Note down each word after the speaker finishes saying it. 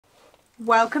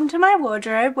Welcome to my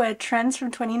wardrobe where trends from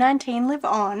 2019 live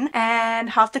on and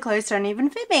half the clothes don't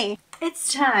even fit me.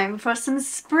 It's time for some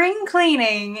spring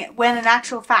cleaning when in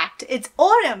actual fact it's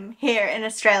autumn here in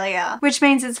Australia, which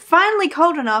means it's finally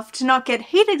cold enough to not get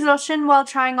heat exhaustion while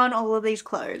trying on all of these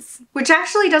clothes. Which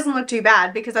actually doesn't look too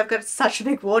bad because I've got such a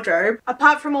big wardrobe,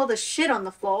 apart from all the shit on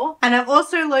the floor, and I'm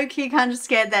also low-key kind of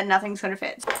scared that nothing's gonna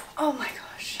fit. Oh my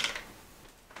gosh.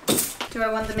 Do I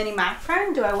want the mini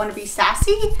microphone? Do I want to be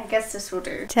sassy? I guess this will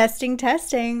do. Testing,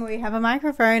 testing. We have a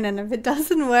microphone, and if it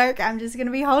doesn't work, I'm just going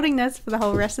to be holding this for the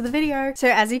whole rest of the video. So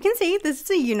as you can see, this is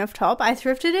a unif top. I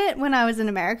thrifted it when I was in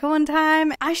America one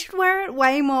time. I should wear it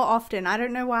way more often. I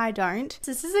don't know why I don't.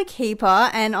 This is a keeper,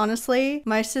 and honestly,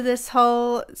 most of this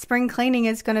whole spring cleaning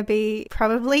is going to be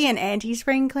probably an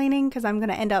anti-spring cleaning because I'm going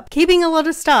to end up keeping a lot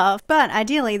of stuff. But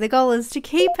ideally, the goal is to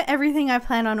keep everything I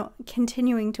plan on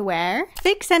continuing to wear,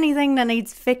 fix anything that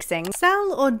needs fixing,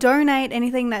 sell or donate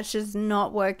anything that's just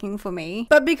not working for me.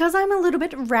 But because I'm a little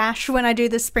bit rash when I do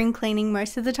the spring cleaning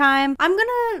most of the time, I'm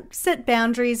gonna set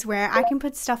boundaries where I can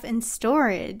put stuff in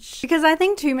storage because I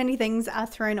think too many things are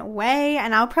thrown away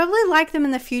and I'll probably like them in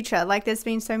the future. Like there's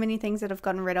been so many things that I've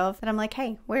gotten rid of that I'm like,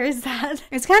 hey, where is that?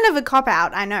 It's kind of a cop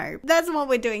out, I know. That's what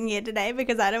we're doing here today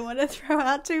because I don't want to throw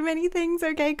out too many things.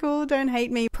 Okay, cool, don't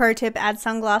hate me. Pro tip, add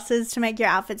sunglasses to make your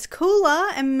outfits cooler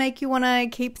and make you want to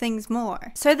keep things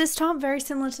more. So this top, very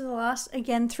similar to the last,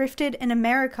 again thrifted in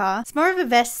America. It's more of a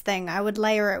vest thing. I would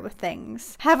layer it with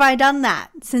things. Have I done that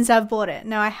since I've bought it?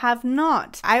 No, I have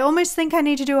not. I almost think I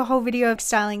need to do a whole video of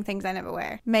styling things I never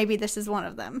wear. Maybe this is one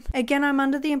of them. Again, I'm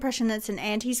under the impression it's an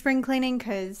anti-spring cleaning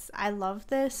because I love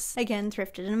this. Again,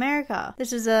 thrifted in America.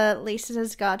 This is a Lisa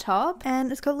Scar top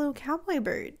and it's got little cowboy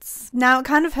boots. Now it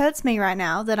kind of hurts me right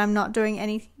now that I'm not doing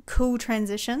anything cool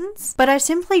transitions, but I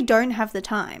simply don't have the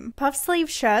time. Puff sleeve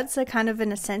shirts are kind of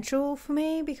an essential for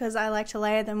me because I like to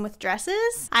layer them with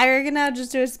dresses. I reckon I'll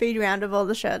just do a speed round of all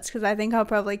the shirts because I think I'll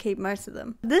probably keep most of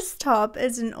them. This top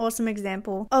is an awesome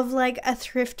example of like a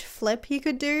thrift flip you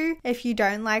could do if you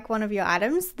don't like one of your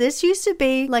items. This used to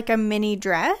be like a mini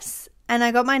dress and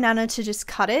I got my nana to just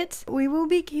cut it. We will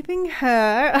be keeping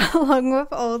her along with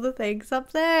all the things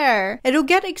up there. It'll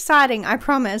get exciting, I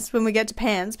promise, when we get to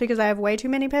pants because I have way too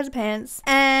many pairs of pants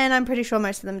and I'm pretty sure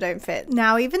most of them don't fit.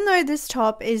 Now, even though this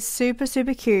top is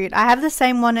super cute, I have the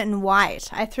same one in white.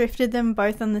 I thrifted them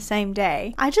both on the same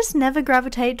day. I just never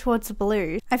gravitate towards the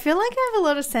blue. I feel like I have a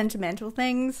lot of sentimental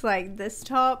things like this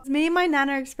top. Me and my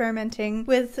nana experimenting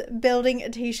with building a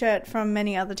t-shirt from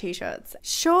many other t-shirts.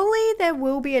 Surely there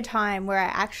will be a time where I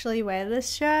actually wear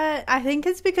this shirt. I think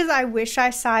it's because I wish I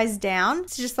sized down.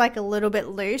 It's just like a little bit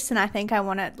loose and I think I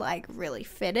want it like really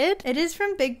fitted. It is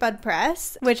from Big Bud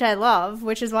Press, which I love,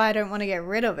 which is why I don't want to get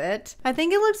rid of it. I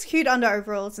think it looks cute under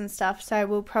overalls and stuff, so I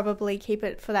will probably keep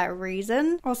it for that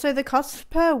reason. Also, the cost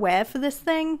per wear for this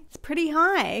thing is pretty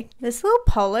high. This little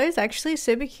polo is actually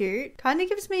super cute. Kind of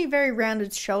gives me very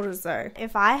rounded shoulders though.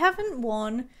 If I haven't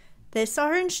worn this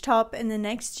orange top in the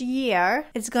next year,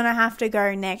 it's gonna have to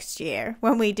go next year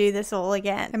when we do this all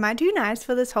again. Am I too nice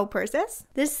for this whole process?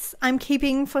 This I'm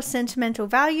keeping for sentimental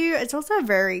value. It's also a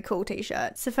very cool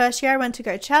t-shirt. It's the first year I went to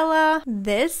Coachella.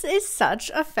 This is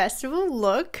such a festival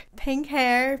look. Pink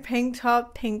hair, pink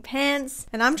top, pink pants.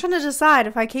 And I'm trying to decide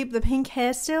if I keep the pink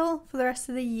hair still for the rest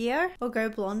of the year or go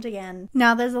blonde again.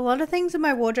 Now there's a lot of things in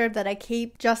my wardrobe that I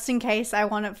keep just in case I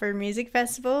want it for a music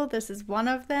festival. This is one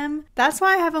of them. That's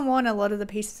why I haven't worn a lot of the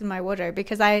pieces in my wardrobe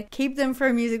because I keep them for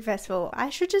a music festival.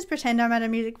 I should just pretend I'm at a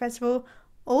music festival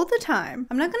all the time.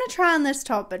 I'm not going to try on this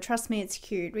top, but trust me, it's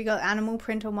cute. We got animal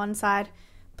print on one side,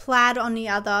 plaid on the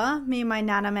other. Me and my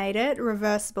nana made it.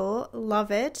 Reversible. Love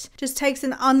it. Just takes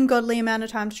an ungodly amount of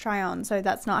time to try on, so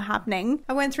that's not happening.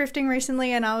 I went thrifting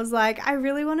recently and I was like, I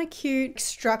really want a cute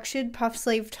structured puff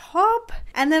sleeve top.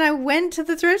 And then I went to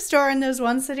the thrift store and there's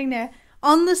one sitting there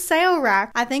on the sale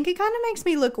rack. I think it kind of makes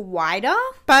me look wider,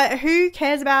 but who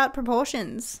cares about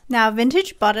proportions? Now,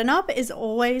 vintage button-up is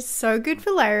always so good for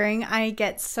layering. I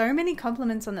get so many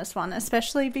compliments on this one,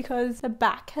 especially because the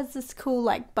back has this cool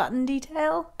like button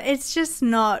detail. It's just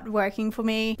not working for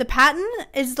me. The pattern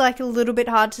is like a little bit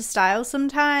hard to style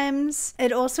sometimes.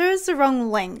 It also is the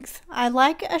wrong length. I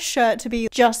like a shirt to be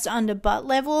just under butt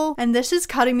level, and this is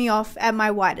cutting me off at my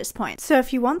widest point. So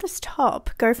if you want this top,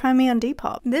 go find me on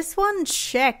Depop. This one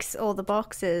checks all the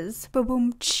boxes.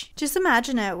 Ba-boom. Just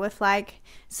imagine it with like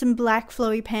some black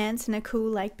flowy pants and a cool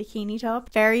like bikini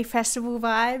top. Very festival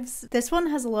vibes. This one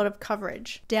has a lot of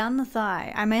coverage down the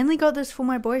thigh. I mainly got this for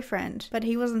my boyfriend, but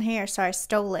he wasn't here, so I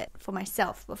stole it for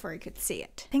myself before he could see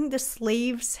it. I think the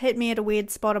sleeves hit me at a weird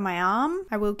spot on my arm.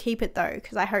 I will keep it though,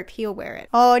 because I hope he'll wear it.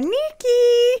 Oh,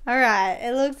 Nikki! Alright,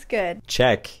 it looks good.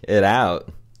 Check it out.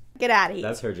 Get out of here.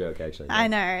 That's her joke, actually. I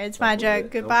know, it's my joke.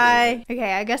 Goodbye.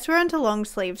 Okay, I guess we're onto long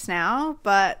sleeves now,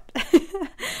 but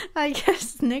I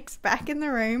guess Nick's back in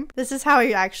the room. This is how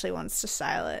he actually wants to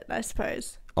style it, I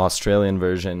suppose. Australian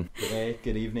version. Good day,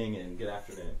 good evening, and good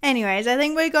afternoon. Anyways, I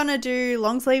think we're gonna do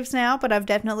long sleeves now, but I've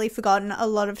definitely forgotten a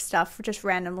lot of stuff just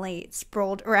randomly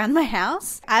sprawled around my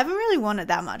house. I haven't really worn it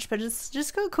that much, but it's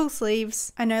just got cool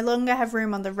sleeves. I no longer have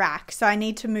room on the rack, so I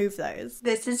need to move those.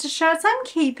 This is the shirts I'm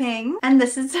keeping, and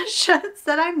this is the shirts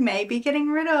that I may be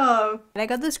getting rid of. I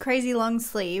got this crazy long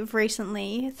sleeve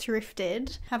recently,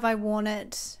 thrifted. Have I worn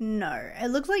it? No. It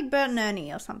looks like Bert and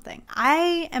Ernie or something.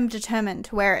 I am determined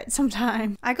to wear it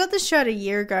sometime. I got this shirt a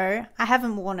year ago. I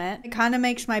haven't worn it. It kind of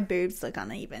makes my boobs look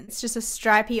uneven. It's just a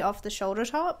stripy off the shoulder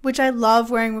top, which I love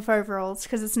wearing with overalls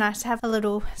because it's nice to have a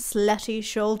little slutty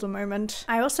shoulder moment.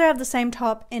 I also have the same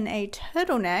top in a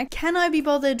turtleneck. Can I be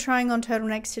bothered trying on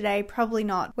turtlenecks today? Probably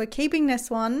not. We're keeping this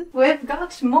one. We've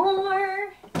got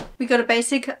more. We got a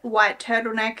basic white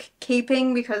turtleneck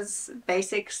keeping because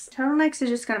basics. Turtlenecks are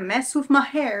just gonna mess with my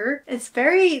hair. It's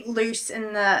very loose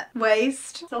in the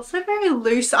waist. It's also very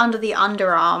loose under the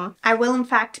underarm. I will in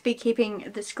fact be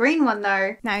keeping this green one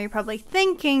though. Now you're probably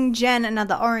thinking, Jen,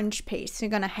 another orange piece. You're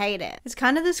gonna hate it. It's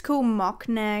kind of this cool mock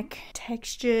neck,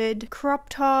 textured crop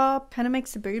top. Kind of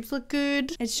makes the boobs look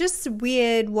good. It's just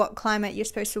weird what climate you're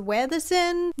supposed to wear this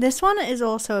in. This one is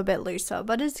also a bit looser,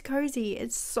 but it's cozy.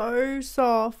 It's so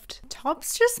soft.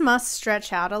 Tops just must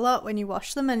stretch out a lot when you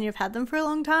wash them and you've had them for a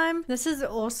long time. This is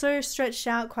also stretched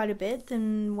out quite a bit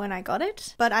than when I got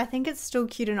it, but I think it's still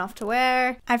cute enough to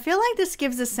wear. I feel like this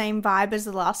gives the same vibe as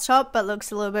the last top, but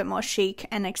looks a little bit more chic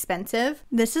and expensive.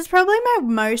 This is probably my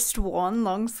most worn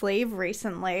long sleeve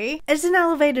recently. It's an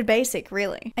elevated basic,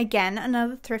 really. Again,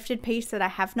 another thrifted piece that I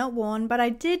have not worn, but I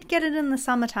did get it in the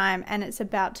summertime and it's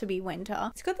about to be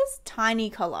winter. It's got this tiny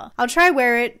collar. I'll try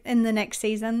wear it in the next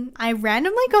season. I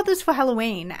randomly got this for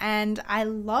Halloween and I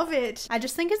love it. I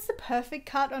just think it's the perfect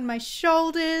cut on my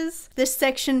shoulders. This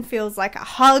section feels like a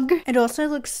hug. It also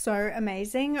looks so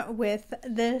amazing with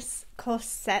this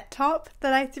corset top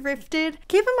that I thrifted.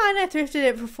 Keep in mind I thrifted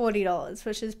it for $40,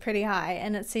 which is pretty high,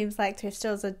 and it seems like thrift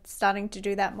stores are starting to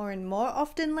do that more and more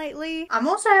often lately. I'm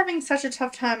also having such a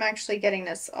tough time actually getting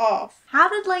this off. How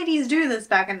did ladies do this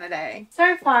back in the day?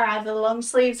 So far out of the long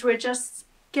sleeves, we're just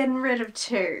getting rid of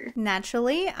two.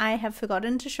 Naturally, I have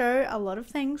forgotten to show a lot of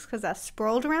things because they're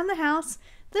sprawled around the house.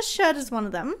 This shirt is one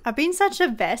of them. I've been such a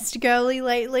vest girly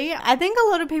lately. I think a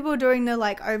lot of people are doing the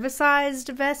like oversized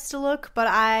vest look, but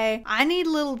I need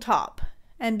a little top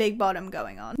and big bottom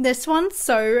going on. This one's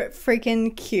so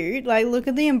freaking cute. Like, look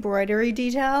at the embroidery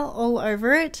detail all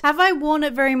over it. Have I worn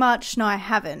it very much? No, I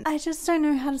haven't. I just don't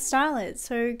know how to style it.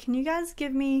 So can you guys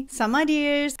give me some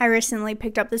ideas? I recently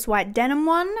picked up this white denim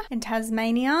one in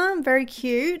Tasmania. Very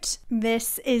cute.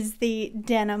 This is the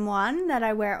denim one that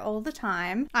I wear all the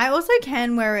time. I also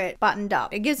can wear it buttoned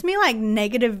up. It gives me like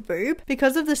negative boob.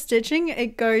 Because of the stitching,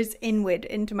 it goes inward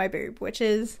into my boob, which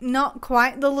is not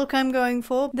quite the look I'm going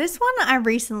for. This one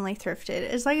I recently thrifted.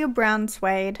 It's like a brown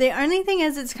suede. The only thing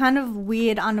is it's kind of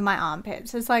weird under my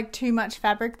armpits. It's like too much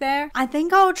fabric there. I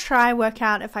think I'll try work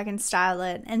out if I can style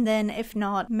it, and then if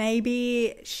not,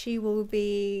 maybe she will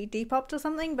be Depoped or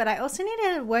something, but I also need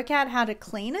to work out how to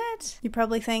clean it. You're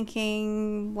probably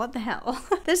thinking, what the hell?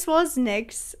 This was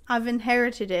Nick's. I've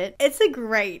inherited it. It's a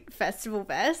great festival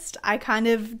vest. I kind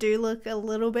of do look a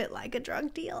little bit like a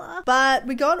drug dealer, but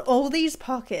we got all these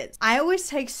pockets. I always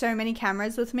take so many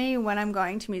cameras with me when I'm going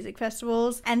to music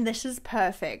festivals, and this is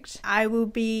perfect. I will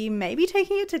be maybe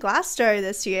taking it to Glasgow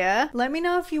this year. Let me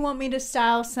know if you want me to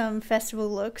style some festival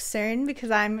looks soon,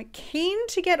 because I'm keen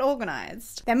to get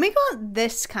organized. Then we got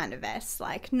this kind of vest.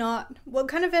 Like, not, what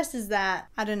kind of vest is that?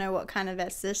 I don't know what kind of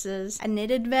vest this is. A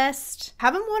knitted vest.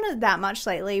 Haven't worn it that much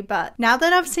lately, but now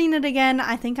that I've seen it again,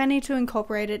 I think I need to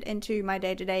incorporate it into my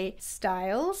day-to-day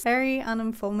styles. Very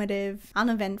uninformative,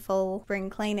 uneventful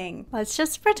spring cleaning. Let's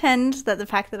just pretend that the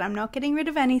fact that I'm not getting getting rid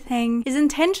of anything is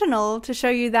intentional to show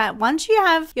you that once you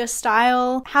have your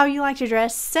style, how you like to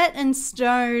dress set in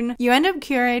stone, you end up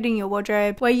curating your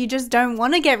wardrobe where you just don't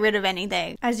want to get rid of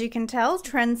anything. As you can tell,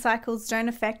 trend cycles don't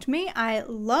affect me. I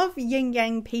love yin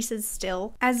yang pieces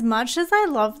still. As much as I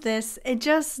love this, it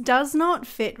just does not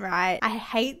fit right. I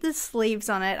hate the sleeves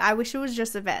on it. I wish it was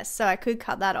just a vest so I could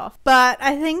cut that off. But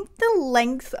I think the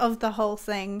length of the whole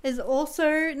thing is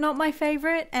also not my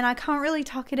favorite, and I can't really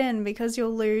tuck it in because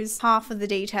you'll lose half of the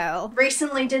detail.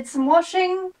 Recently did some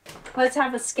washing. Let's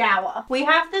have a scour. We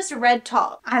have this red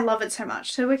top. I love it so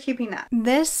much, so we're keeping that.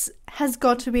 This has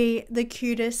got to be the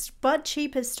cutest but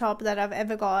cheapest top that I've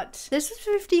ever got. This was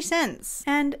 50 cents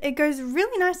and it goes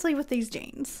really nicely with these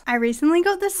jeans. I recently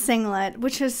got this singlet,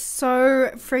 which is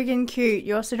so friggin' cute.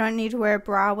 You also don't need to wear a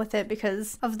bra with it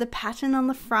because of the pattern on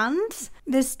the front.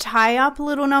 This tie up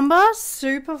little number,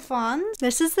 super fun.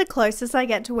 This is the closest I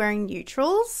get to wearing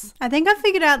neutrals. I think I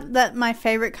figured out that my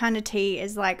favorite kind of tee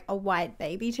is like a white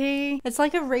baby tee. It's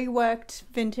like a reworked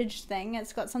vintage thing.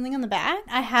 It's got something on the back.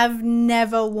 I have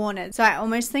never worn it, so I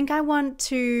almost think I want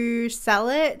to sell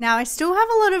it. Now I still have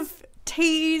a lot of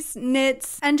tees,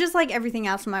 knits, and just like everything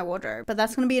else in my wardrobe, but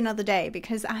that's gonna be another day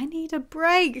because I need a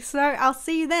break. So I'll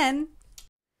see you then.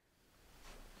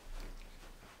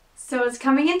 So it's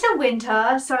coming into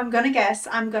winter, so I'm gonna guess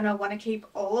I'm gonna want to keep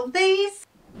all of these.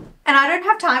 And I don't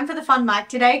have time for the fun mic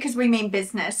today because we mean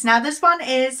business. Now this one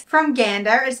is from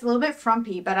Gander. It's a little bit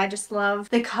frumpy, but I just love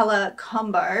the color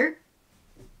combo.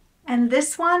 And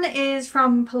this one is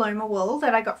from Paloma Wool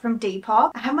that I got from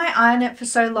Depop. I had my eye on it for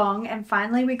so long and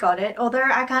finally we got it. Although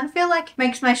I kind of feel like it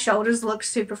makes my shoulders look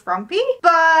super frumpy,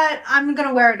 but I'm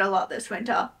gonna wear it a lot this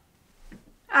winter.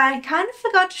 I kind of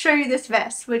forgot to show you this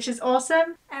vest, which is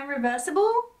awesome and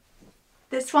reversible.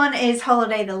 This one is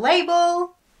Holiday the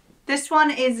Label. This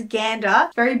one is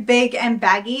Gander. Very big and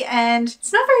baggy and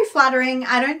it's not very flattering.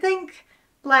 I don't think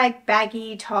like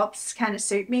baggy tops kind of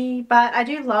suit me, but I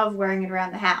do love wearing it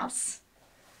around the house.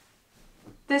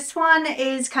 This one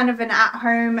is kind of an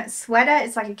at-home sweater.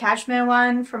 It's like a cashmere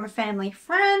one from a family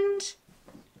friend.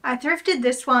 I thrifted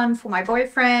this one for my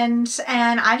boyfriend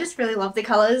and I just really love the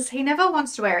colors. He never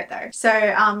wants to wear it though.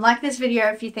 So like this video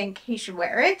if you think he should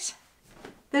wear it.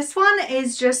 This one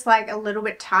is just like a little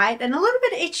bit tight and a little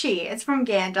bit itchy. It's from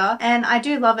Gander and I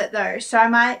do love it though, so I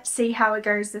might see how it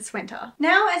goes this winter.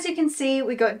 Now as you can see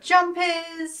we got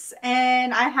jumpers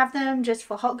and I have them just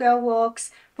for hot girl walks,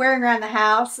 wearing around the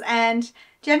house and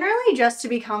generally just to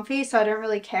be comfy, so I don't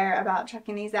really care about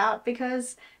chucking these out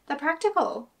because they're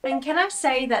practical. And can I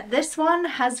say that this one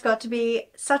has got to be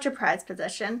such a prized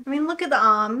possession. I mean look at the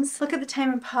arms, look at the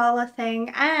Tame Impala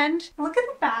thing and look at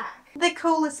the back. The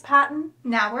coolest pattern.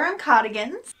 Now we're on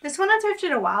cardigans. This one I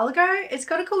thrifted a while ago. It's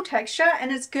got a cool texture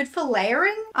and it's good for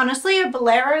layering. Honestly, a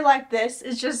bolero like this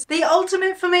is just the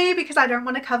ultimate for me because I don't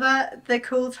want to cover the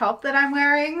cool top that I'm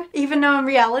wearing, even though in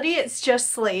reality it's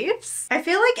just sleeves. I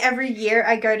feel like every year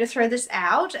I go to throw this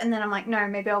out and then I'm like, no,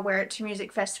 maybe I'll wear it to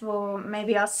music festival,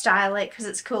 maybe I'll style it because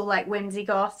it's cool like whimsy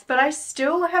goth, but I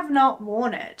still have not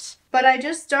worn it. But I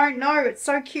just don't know. It's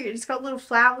so cute. It's got little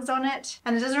flowers on it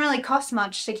and it doesn't really cost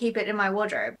much to keep it in my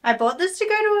wardrobe. I bought this to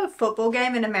go to a football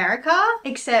game in America,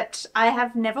 except I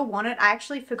have never worn it. I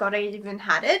actually forgot I even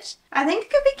had it. I think it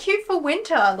could be cute for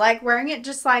winter, like wearing it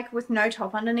just like with no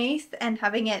top underneath and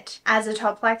having it as a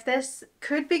top like this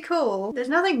could be cool. There's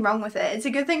nothing wrong with it. It's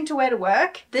a good thing to wear to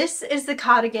work. This is the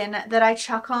cardigan that I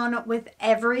chuck on with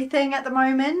everything at the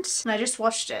moment. And I just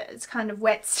washed it. It's kind of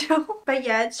wet still. But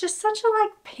yeah, it's just such a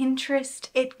like Pinterest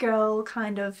it girl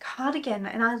kind of cardigan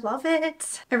and I love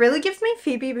it. It really gives me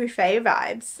Phoebe Buffet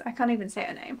vibes. I can't even say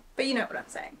her name, but you know what I'm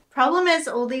saying. Problem is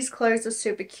all these clothes are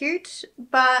super cute,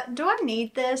 but do I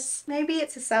need this? Maybe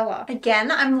it's a seller.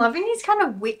 Again, I'm loving these kind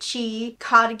of witchy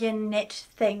cardigan knit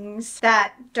things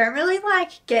that don't really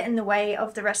like get in the way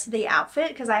of the rest of the outfit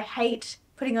because I hate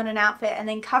putting on an outfit and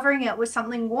then covering it with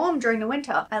something warm during the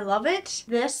winter. I love it.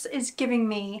 This is giving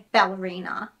me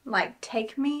ballerina. Like,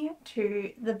 take me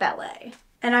to the ballet.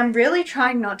 And I'm really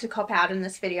trying not to cop out in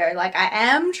this video. Like I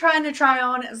am trying to try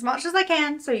on as much as I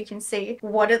can so you can see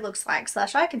what it looks like,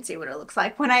 slash I can see what it looks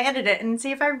like when I edit it and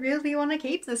see if I really want to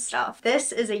keep this stuff.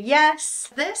 This is a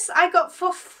yes. This I got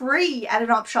for free at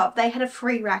an op shop. They had a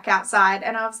free rack outside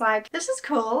and I was like, this is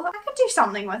cool. I could do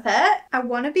something with it. I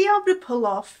want to be able to pull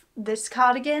off this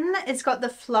cardigan. It's got the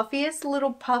fluffiest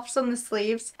little puffs on the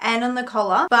sleeves and on the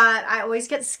collar, but I always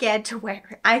get scared to wear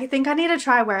it. I think I need to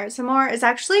try wear it some more. It's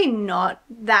actually not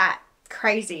that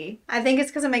crazy. I think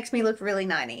it's because it makes me look really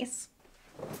 90s.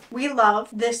 We love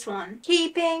this one.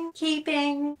 Keeping.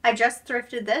 I just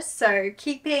thrifted this, so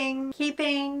keeping.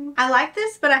 I like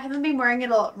this, but I haven't been wearing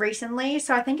it a lot recently,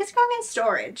 so I think it's going in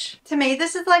storage. To me,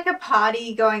 this is like a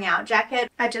party going out jacket.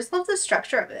 I just love the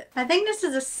structure of it. I think this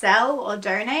is a sell or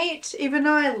donate, even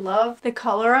though I love the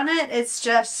collar on it. It's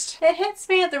just, it hits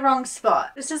me at the wrong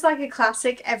spot. This is like a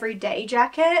classic everyday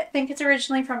jacket. I think it's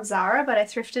originally from Zara, but I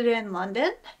thrifted it in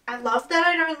London. I love that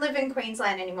I don't live in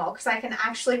Queensland anymore because I can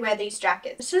actually wear these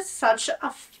jackets. This is such a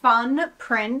fun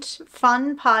print,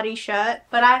 fun party shirt,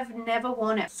 but I've never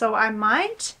worn it. So I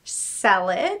might sell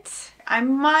it. I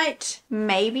might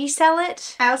maybe sell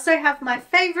it. I also have my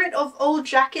favorite of all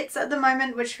jackets at the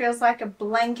moment, which feels like a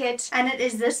blanket, and it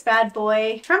is this bad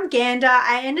boy from Gander.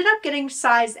 I ended up getting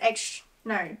size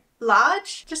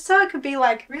large, just so it could be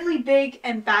like really big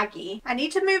and baggy. I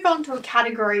need to move on to a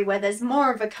category where there's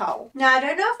more of a cull. Now, I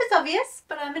don't know if it's obvious,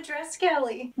 but I'm a dress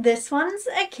girly. This one's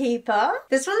a keeper.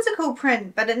 This one's a cool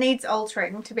print, but it needs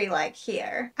altering to be like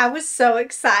here. I was so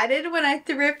excited when I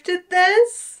thrifted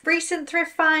this. Recent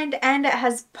thrift find, and it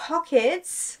has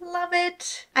pockets. Love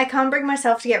it. I can't bring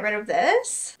myself to get rid of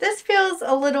this. This feels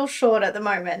a little short at the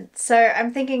moment, so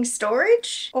I'm thinking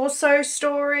storage. Also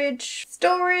storage.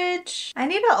 I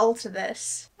need to alter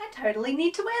this. I totally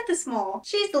need to wear this more.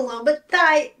 She's a little bit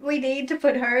tight. We need to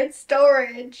put her in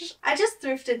storage. I just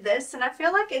thrifted this and I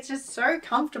feel like it's just so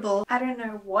comfortable. I don't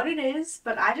know what it is,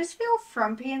 but I just feel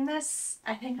frumpy in this.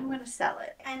 I think I'm gonna sell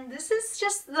it. And this is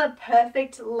just the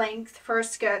perfect length for a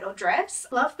skirt or dress.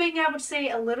 Love being able to see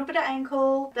a little bit of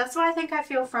ankle. That's why I think I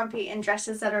feel frumpy in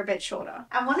dresses that are a bit shorter.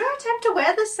 I want to attempt to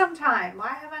wear this sometime.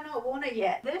 Why have I not worn it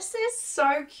yet? This is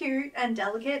so cute and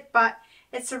delicate, but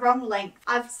it's the wrong length.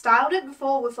 I've styled it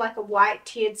before with like a white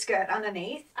tiered skirt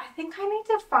underneath. I think I need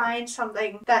to find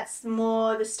something that's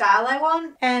more the style I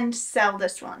want and sell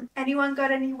this one. Anyone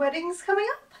got any weddings coming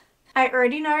up? I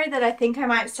already know that I think I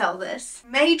might sell this.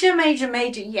 Major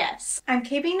yes. I'm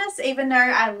keeping this even though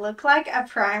I look like a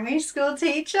primary school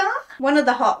teacher. One of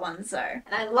the hot ones though.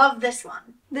 And I love this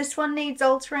one. This one needs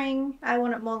altering. I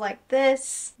want it more like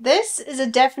this. This is a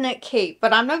definite keep,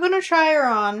 but I'm not going to try her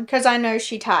on because I know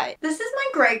she tight. This is my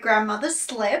great grandmother's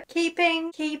slip.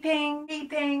 Keeping.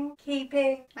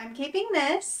 I'm keeping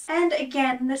this. And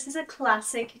again, this is a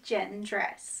classic Jenn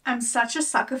dress. I'm such a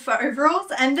sucker for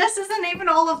overalls, and this isn't even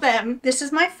all of them. This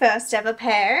is my first ever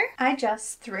pair. I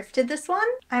just thrifted this one.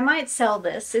 I might sell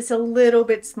this. It's a little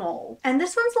bit small. And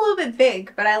this one's a little bit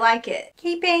big, but I like it.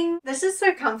 Keeping. This is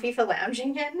so comfy for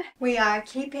lounging in. We are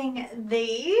keeping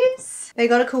these. They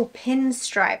got a cool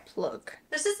pinstripe look.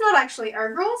 This is not actually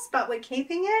overalls, but we're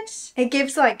keeping it. It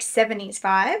gives like 70s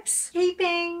vibes.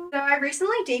 Keeping. So I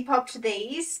recently depopped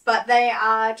these, but they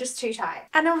are just too tight.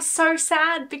 And I was so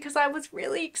sad because I was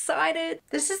really excited.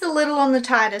 This is a little on the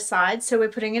tighter side, so we're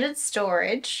putting it in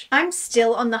storage. I'm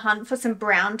still on the hunt for some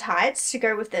brown tights to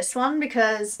go with this one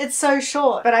because it's so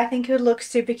short, but I think it would look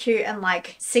super cute and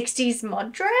like 60s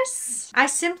mod dress. I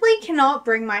simply cannot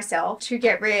bring myself to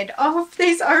get rid of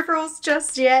these overalls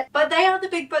just yet, but they are the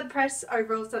Big Bud Press overalls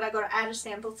that I got at a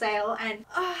sample sale, and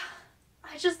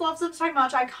I just love them so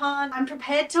much. I'm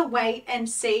prepared to wait and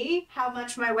see how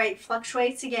much my weight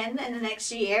fluctuates again in the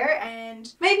next year,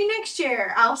 and maybe next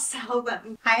year I'll sell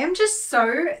them. I am just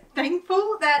so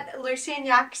thankful that Lucy and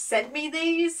Yak sent me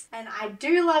these, and I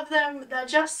do love them. They're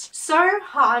just so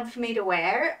hard for me to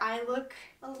wear. I look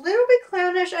a little bit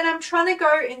clownish, and I'm trying to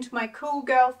go into my cool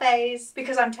girl phase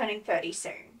because I'm turning 30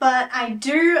 soon. But I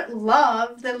do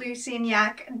love the Lucy and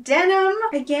Yak denim.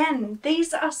 Again,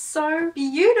 these are so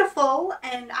beautiful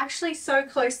and actually so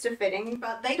close to fitting,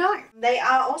 but they don't. They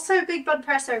are also Big Bud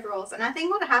Press overalls, and I think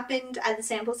what happened at the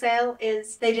sample sale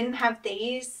is they didn't have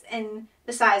these in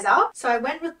the size up, so I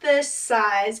went with this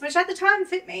size, which at the time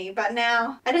fit me, but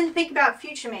now I didn't think about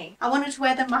future me. I wanted to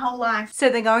wear them my whole life. So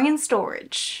they're going in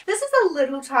storage. This is a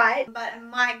little tight, but it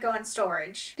might go in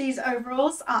storage. These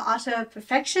overalls are utter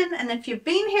perfection, and if you've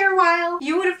been here a while,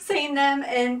 you would have seen them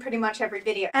in pretty much every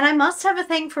video. And I must have a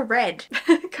thing for red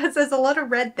because there's a lot of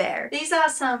red there. These are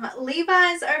some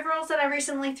Levi's overalls that I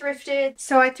recently thrifted.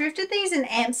 So I thrifted these in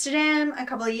Amsterdam a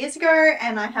couple of years ago,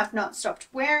 and I have not stopped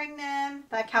wearing them.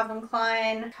 They're Calvin Klein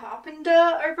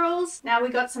carpenter overalls. Now we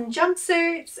got some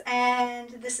jumpsuits, and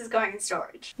this is going in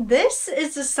storage. This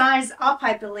is the size up,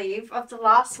 I believe, of the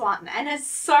last one, and it's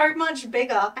so much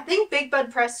bigger. I think Big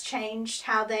Bud Press changed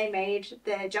how they made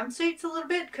their jumpsuits a little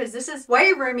bit because this is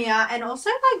way roomier and also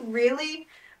like really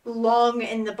long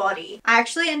in the body. I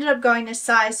actually ended up going this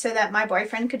size so that my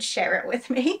boyfriend could share it with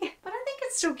me. But I think it's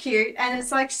it's still cute and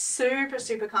it's like super,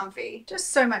 super comfy.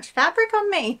 Just so much fabric on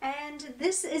me. And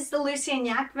this is the Lucy and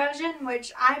Yak version,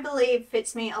 which I believe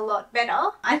fits me a lot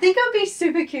better. I think it would be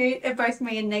super cute if both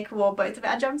me and Nick wore both of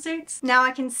our jumpsuits. Now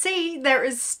I can see there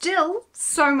is still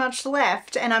so much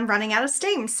left and I'm running out of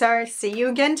steam, so see you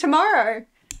again tomorrow.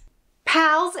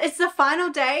 Pals, it's the final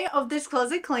day of this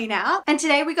closet clean out, and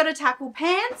today we got to tackle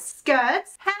pants,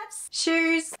 skirts, hats,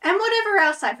 shoes, and whatever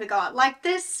else I forgot, like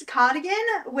this cardigan,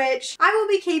 which I will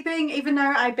be keeping even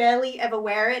though I barely ever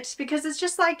wear it because it's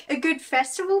just like a good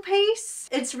festival piece.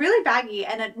 It's really baggy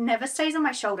and it never stays on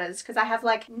my shoulders because I have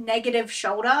like negative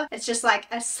shoulder. It's just like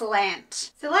a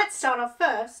slant. So let's start off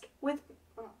first with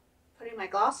putting my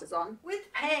glasses on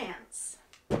with pants.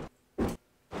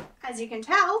 As you can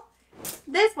tell,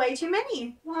 there's way too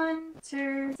many. 1,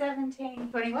 2, 17,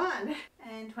 21,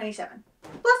 and 27.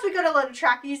 Plus we got a lot of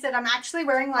trackies that I'm actually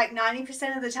wearing like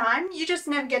 90% of the time. You just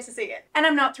never get to see it. And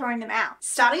I'm not throwing them out.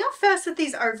 Starting off first with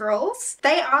these overalls.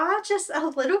 They are just a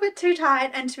little bit too tight,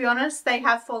 and to be honest, they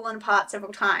have fallen apart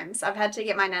several times. I've had to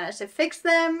get my nana to fix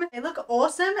them. They look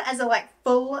awesome as a like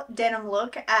full denim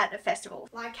look at a festival.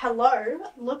 Like hello,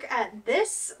 look at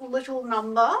this little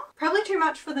number. Probably too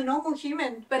much for the normal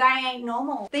human, but I ain't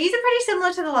normal. These are pretty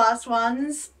similar to the last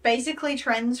ones. Basically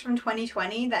trends from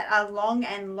 2020 that are long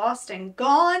and lost and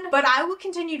gone, but I will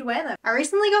continue to wear them. I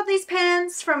recently got these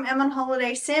pants from M on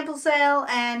Holiday sample sale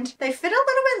and they fit a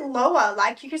little bit lower.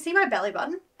 Like you can see my belly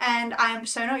button. And I'm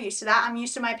so not used to that. I'm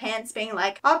used to my pants being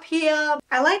like up here.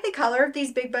 I like the color of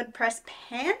these big butt press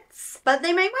pants, but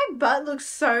they make my butt look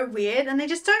so weird and they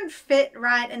just don't fit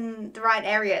right in the right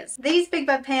areas. These big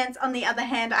butt pants, on the other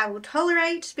hand, I will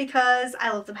tolerate because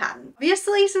I love the pattern.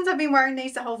 Obviously, since I've been wearing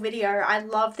these the whole video, I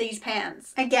love these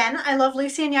pants. Again, I love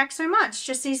Lucy and Yak so much.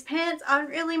 Just these pants aren't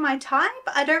really my type.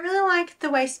 I don't really like the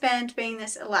waistband being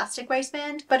this elastic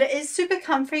waistband, but it is super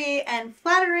comfy and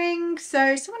flattering,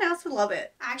 so someone else would love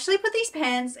it. I actually put these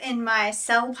pants in my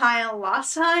sell pile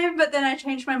last time, but then I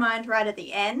changed my mind right at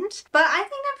the end. But I think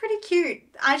they're pretty cute.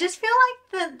 I just feel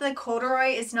like the corduroy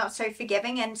is not so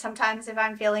forgiving, and sometimes if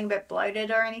I'm feeling a bit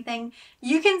bloated or anything,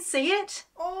 you can see it.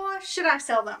 Or should I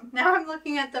sell them? Now I'm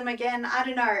looking at them again. I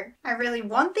don't know. I really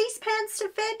want these pants to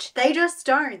fit. They just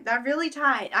don't. They're really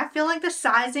tight. I feel like the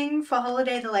sizing for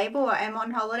Holiday the Label or M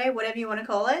on Holiday, whatever you want to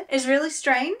call it, is really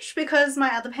strange because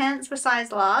my other pants were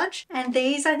size large and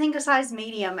these I think are size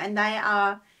medium and they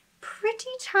are pretty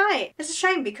tight. It's a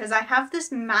shame because I have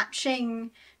this matching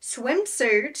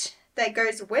swimsuit that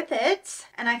goes with it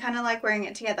and I kind of like wearing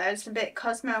it together. It's a bit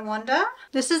Cosmo Wonder.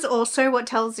 This is also what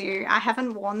tells you I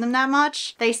haven't worn them that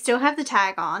much. They still have the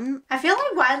tag on. I feel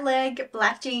like wide leg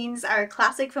black jeans are a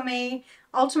classic for me.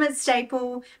 Ultimate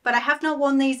staple, but I have not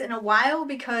worn these in a while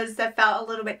because they felt a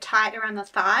little bit tight around the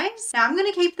thighs. Now I'm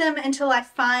going to keep them until I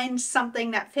find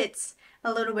something that fits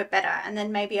a little bit better and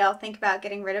then maybe I'll think about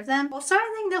getting rid of them. Also,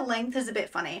 I think the length is a bit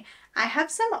funny. I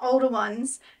have some older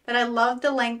ones that I love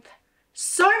the length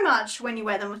so much when you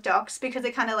wear them with Docs because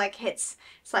it kind of like hits,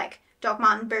 it's like Doc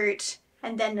Marten boot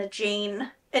and then the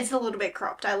jean. It's a little bit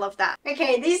cropped. I love that.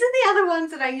 Okay, these are the other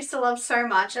ones that I used to love so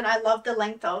much and I love the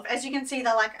length of. As you can see,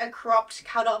 they're like a cropped,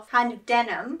 cut off kind of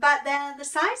denim, but they're the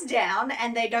size down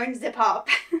and they don't zip up.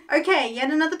 Okay,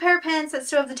 yet another pair of pants that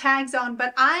still have the tags on,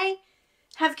 but I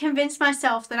have convinced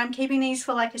myself that I'm keeping these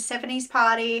for like a 70s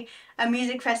party, a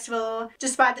music festival,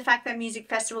 despite the fact that music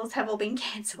festivals have all been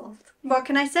cancelled. What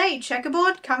can I say?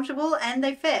 Checkerboard, comfortable, and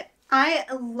they fit. I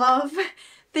love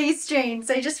these jeans.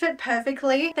 They just fit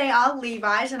perfectly. They are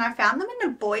Levi's and I found them in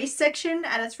a boys section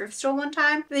at a thrift store one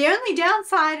time. The only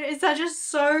downside is they're just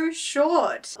so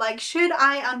short. Like, should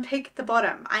I unpick the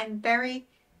bottom? I'm very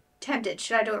tempted.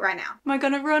 Should I do it right now? Am I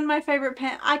gonna ruin my favorite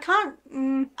pant? I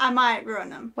can't. I might ruin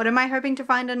them. What am I hoping to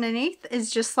find underneath is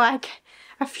just like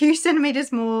a few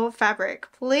centimeters more fabric.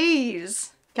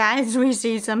 Please. Guys, we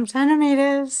see some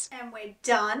centimeters. And we're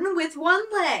done with one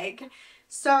leg.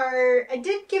 So it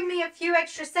did give me a few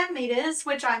extra centimeters,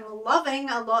 which I'm loving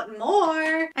a lot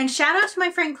more. And shout out to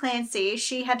my friend Clancy.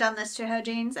 She had done this to her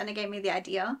jeans and it gave me the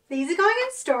idea. These are going in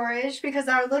storage because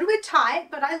they're a little bit tight,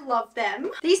 but I love them.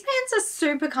 These pants are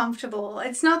super comfortable.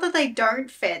 It's not that they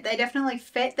don't fit. They definitely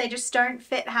fit. They just don't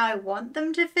fit how I want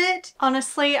them to fit.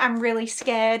 Honestly, I'm really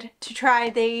scared to try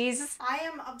these. I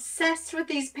am obsessed with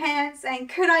these pants and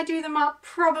could I do them up?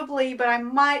 Probably, but I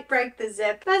might break the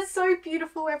zip. That's so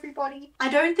beautiful, everybody. I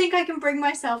don't think I can bring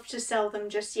myself to sell them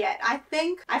just yet. I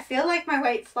feel like my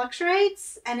weight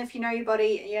fluctuates, and if you know your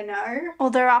body, you know.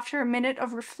 Although after a minute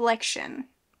of reflection,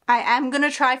 I am gonna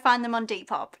try find them on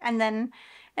Depop, and then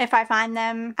if I find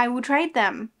them, I will trade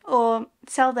them or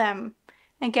sell them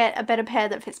and get a better pair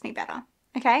that fits me better.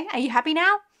 Okay, are you happy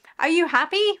now? Are you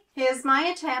happy? Here's my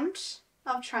attempt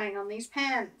of trying on these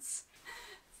pants.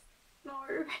 No.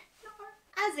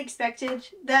 As expected,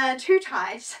 they're too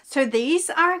tight. So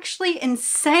these are actually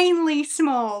insanely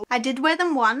small. I did wear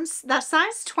them once. They're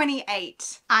size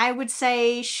 28. I would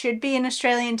say should be an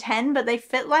Australian 10, but they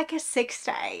fit like a 6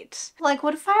 to 8. Like,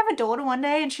 what if I have a daughter one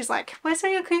day and she's like, where's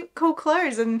all your cool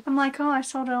clothes? And I'm like, oh, I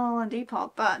sold it all on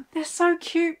Depop. But they're so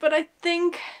cute, but I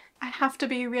think I have to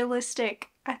be realistic.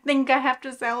 I think I have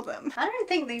to sell them. I don't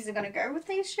think these are gonna go with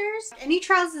these shoes. Any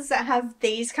trousers that have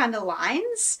these kind of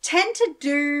lines tend to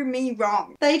do me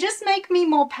wrong. They just make me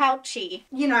more pouchy.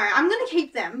 You know, I'm gonna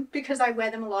keep them because I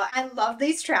wear them a lot. I love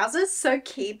these trousers, so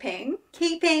keeping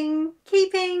these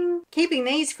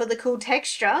for the cool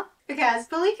texture. Okay, I was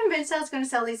fully convinced I was going to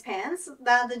sell these pants.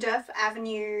 They're the Durf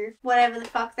Avenue, whatever the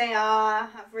fuck they are.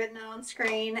 I've written it on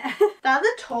screen. They're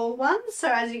the tall ones,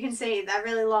 so as you can see, they're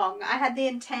really long. I had the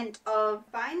intent of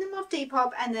buying them off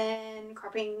Depop and then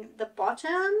cropping the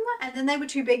bottom, and then they were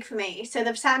too big for me. So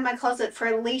they've sat in my closet for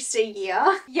at least a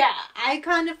year. Yeah, I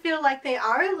kind of feel like they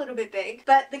are a little bit big,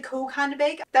 but the cool kind of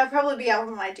big. They'll probably be out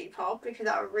on my Depop because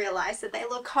I'll realize that they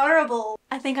look horrible.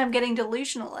 I think I'm getting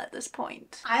delusional at this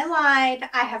point. I lied.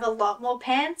 I have a lot more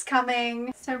pants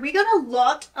coming. So we got a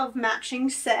lot of matching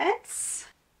sets.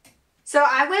 So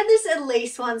I wear this at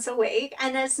least once a week,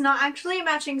 and it's not actually a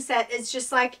matching set. It's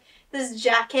just like this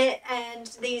jacket and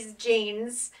these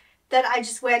jeans that I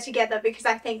just wear together because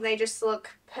I think they just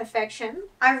look perfection.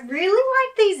 I really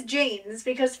like these jeans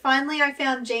because finally I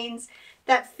found jeans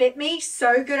that fit me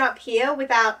so good up here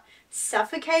without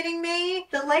suffocating me.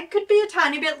 The leg could be a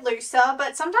tiny bit looser,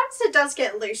 but sometimes it does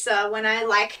get looser when I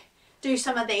like do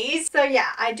some of these. So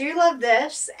yeah, I do love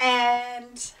this,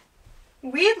 and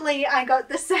weirdly I got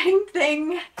the same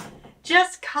thing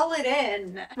just colored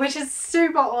in, which is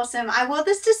super awesome. I wore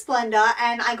this to Splendor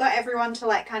and I got everyone to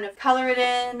like kind of color it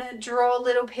in, draw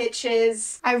little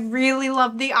pictures. I really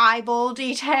love the eyeball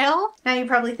detail. Now you're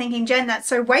probably thinking, Jen, that's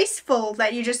so wasteful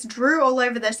that you just drew all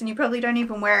over this and you probably don't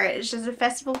even wear it. It's just a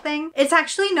festival thing. It's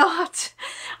actually not.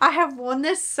 I have worn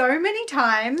this so many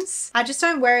times. I just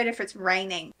don't wear it if it's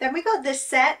raining. Then we got this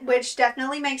set, which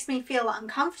definitely makes me feel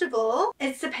uncomfortable.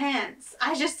 It's the pants.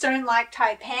 I just don't like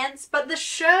tight pants, but the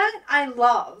shirt I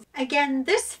love. Again,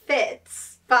 this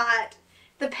fits, but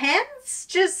the pants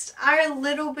just are a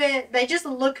little bit, they just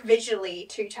look visually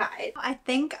too tight. I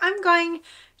think I'm going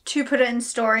to put it in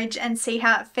storage and see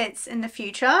how it fits in the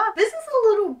future. This is a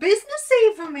little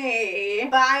businessy for me,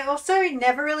 but I also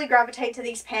never really gravitate to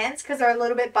these pants because they're a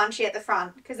little bit bunchy at the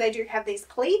front because they do have these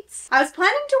pleats. I was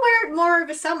planning to wear it more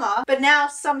over summer, but now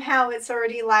somehow it's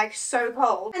already like so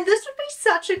cold. And this would be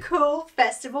such a cool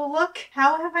festival look.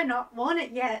 How have I not worn it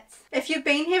yet? If you've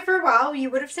been here for a while, you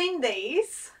would have seen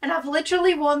these. And I've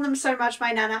literally worn them so much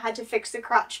my nana had to fix the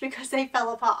crotch because they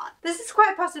fell apart. This is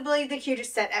quite possibly the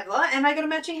cutest set ever, and I got a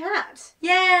matching hat.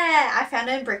 Yeah, I found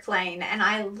it in Brick Lane and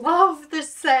I love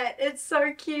this set. It's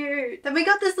so cute. Then we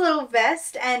got this little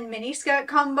vest and mini skirt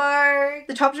combo.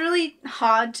 The top's really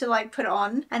hard to like put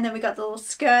on, and then we got the little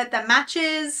skirt that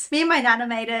matches. Me and my nana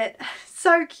made it.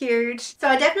 So cute. So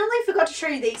I definitely forgot to show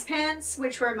you these pants,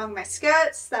 which were among my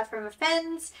skirts. They're from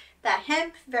Offends. They're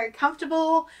hemp, very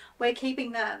comfortable. We're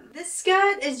keeping them. This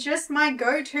skirt is just my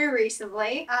go-to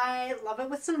recently. I love it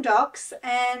with some docs,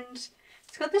 and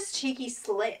it's got this cheeky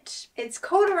slit. It's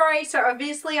corduroy, so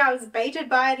obviously I was baited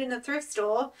by it in a thrift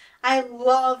store. I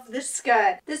love this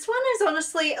skirt. This one is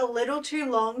honestly a little too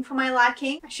long for my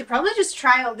liking. I should probably just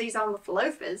try all these on with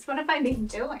loafers. What have I been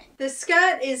doing? This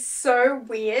skirt is so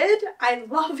weird. I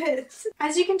love it.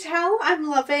 As you can tell, I'm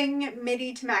loving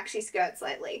midi to maxi skirts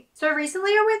lately. So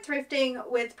recently I went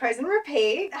thrifting with Pose and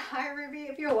Repeat. Hi Ruby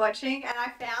if you're watching. And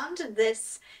I found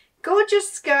this gorgeous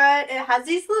skirt. It has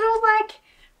these little like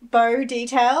bow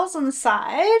details on the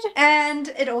side, and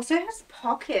it also has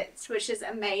pockets, which is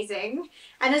amazing,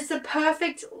 and it's the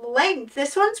perfect length.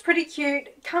 This one's pretty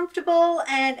cute, comfortable,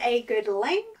 and a good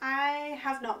length. I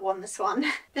have not worn this one.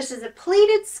 This is a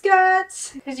pleated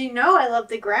skirt because you know I love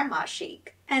the grandma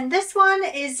chic. And this one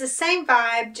is the same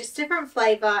vibe, just different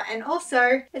flavor, and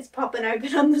also it's popping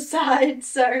open on the side,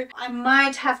 so I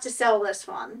might have to sell this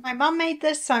one. My mum made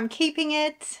this, so I'm keeping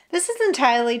it. This is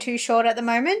entirely too short at the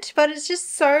moment, but it's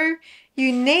just so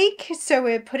unique, so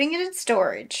we're putting it in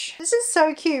storage. This is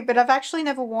so cute, but I've actually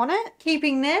never worn it.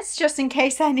 Keeping this just in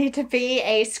case I need to be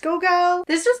a schoolgirl.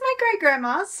 This was my great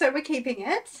grandma's, so we're keeping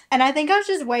it. And I think I was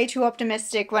just way too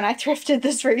optimistic when I thrifted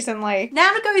this recently.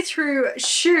 Now to go through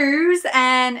shoes,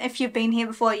 and if you've been here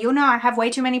before, you'll know I have way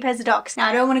too many pairs of docs. Now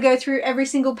I don't want to go through every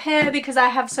single pair because I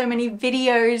have so many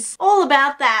videos all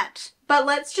about that. but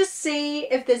let's just see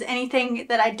if there's anything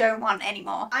that I don't want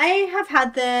anymore. I have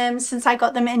had them since I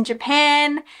got them in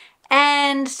Japan,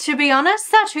 and to be honest,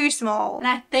 they're too small. And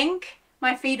I think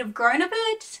my feet have grown a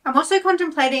bit. I'm also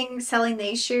contemplating selling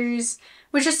these shoes,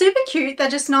 which are super cute. They're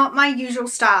just not my usual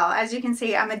style. As you can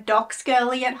see, I'm a docs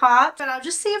girly at heart, but I'll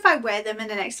just see if I wear them in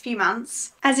the next few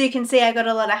months. As you can see, I got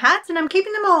a lot of hats and I'm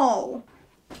keeping them all.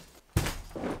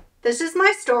 This is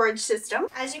my storage system.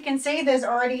 As you can see, there's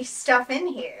already stuff in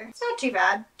here. It's not too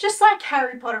bad. Just like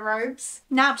Harry Potter robes.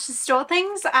 Now to store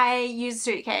things, I use a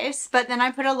suitcase, but then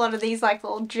I put a lot of these like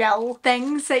little gel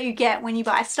things that you get when you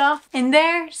buy stuff in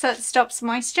there so it stops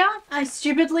moisture. I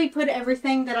stupidly put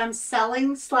everything that I'm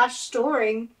selling /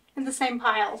 storing in the same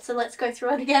pile. So let's go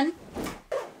through it again.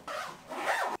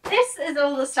 This is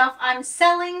all the stuff I'm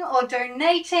selling or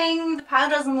donating. The pile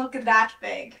doesn't look that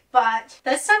big, but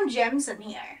there's some gems in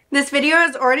here. This video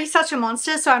is already such a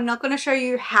monster, so I'm not going to show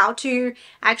you how to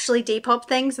actually depop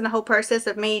things and the whole process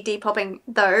of me depopping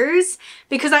those,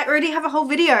 because I already have a whole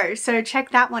video, so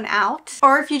check that one out.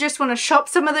 Or if you just want to shop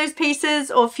some of those pieces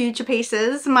or future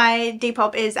pieces, my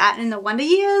Depop is in the Wonder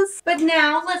Years. But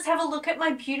now let's have a look at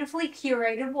my beautifully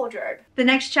curated wardrobe. The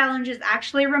next challenge is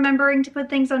actually remembering to put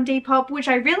things on Depop, which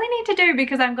I really need to do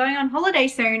because I'm going on holiday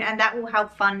soon and that will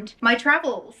help fund my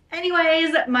travels.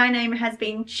 Anyways, my name has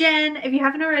been Jen. If you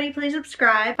haven't already, please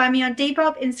subscribe. Find me on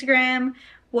Depop, Instagram,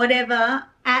 whatever,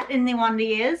 in the Wonder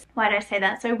Years. Why did I say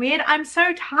that so weird? I'm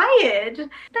so tired.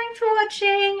 Thanks for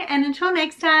watching, and until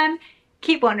next time,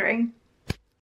 keep wandering.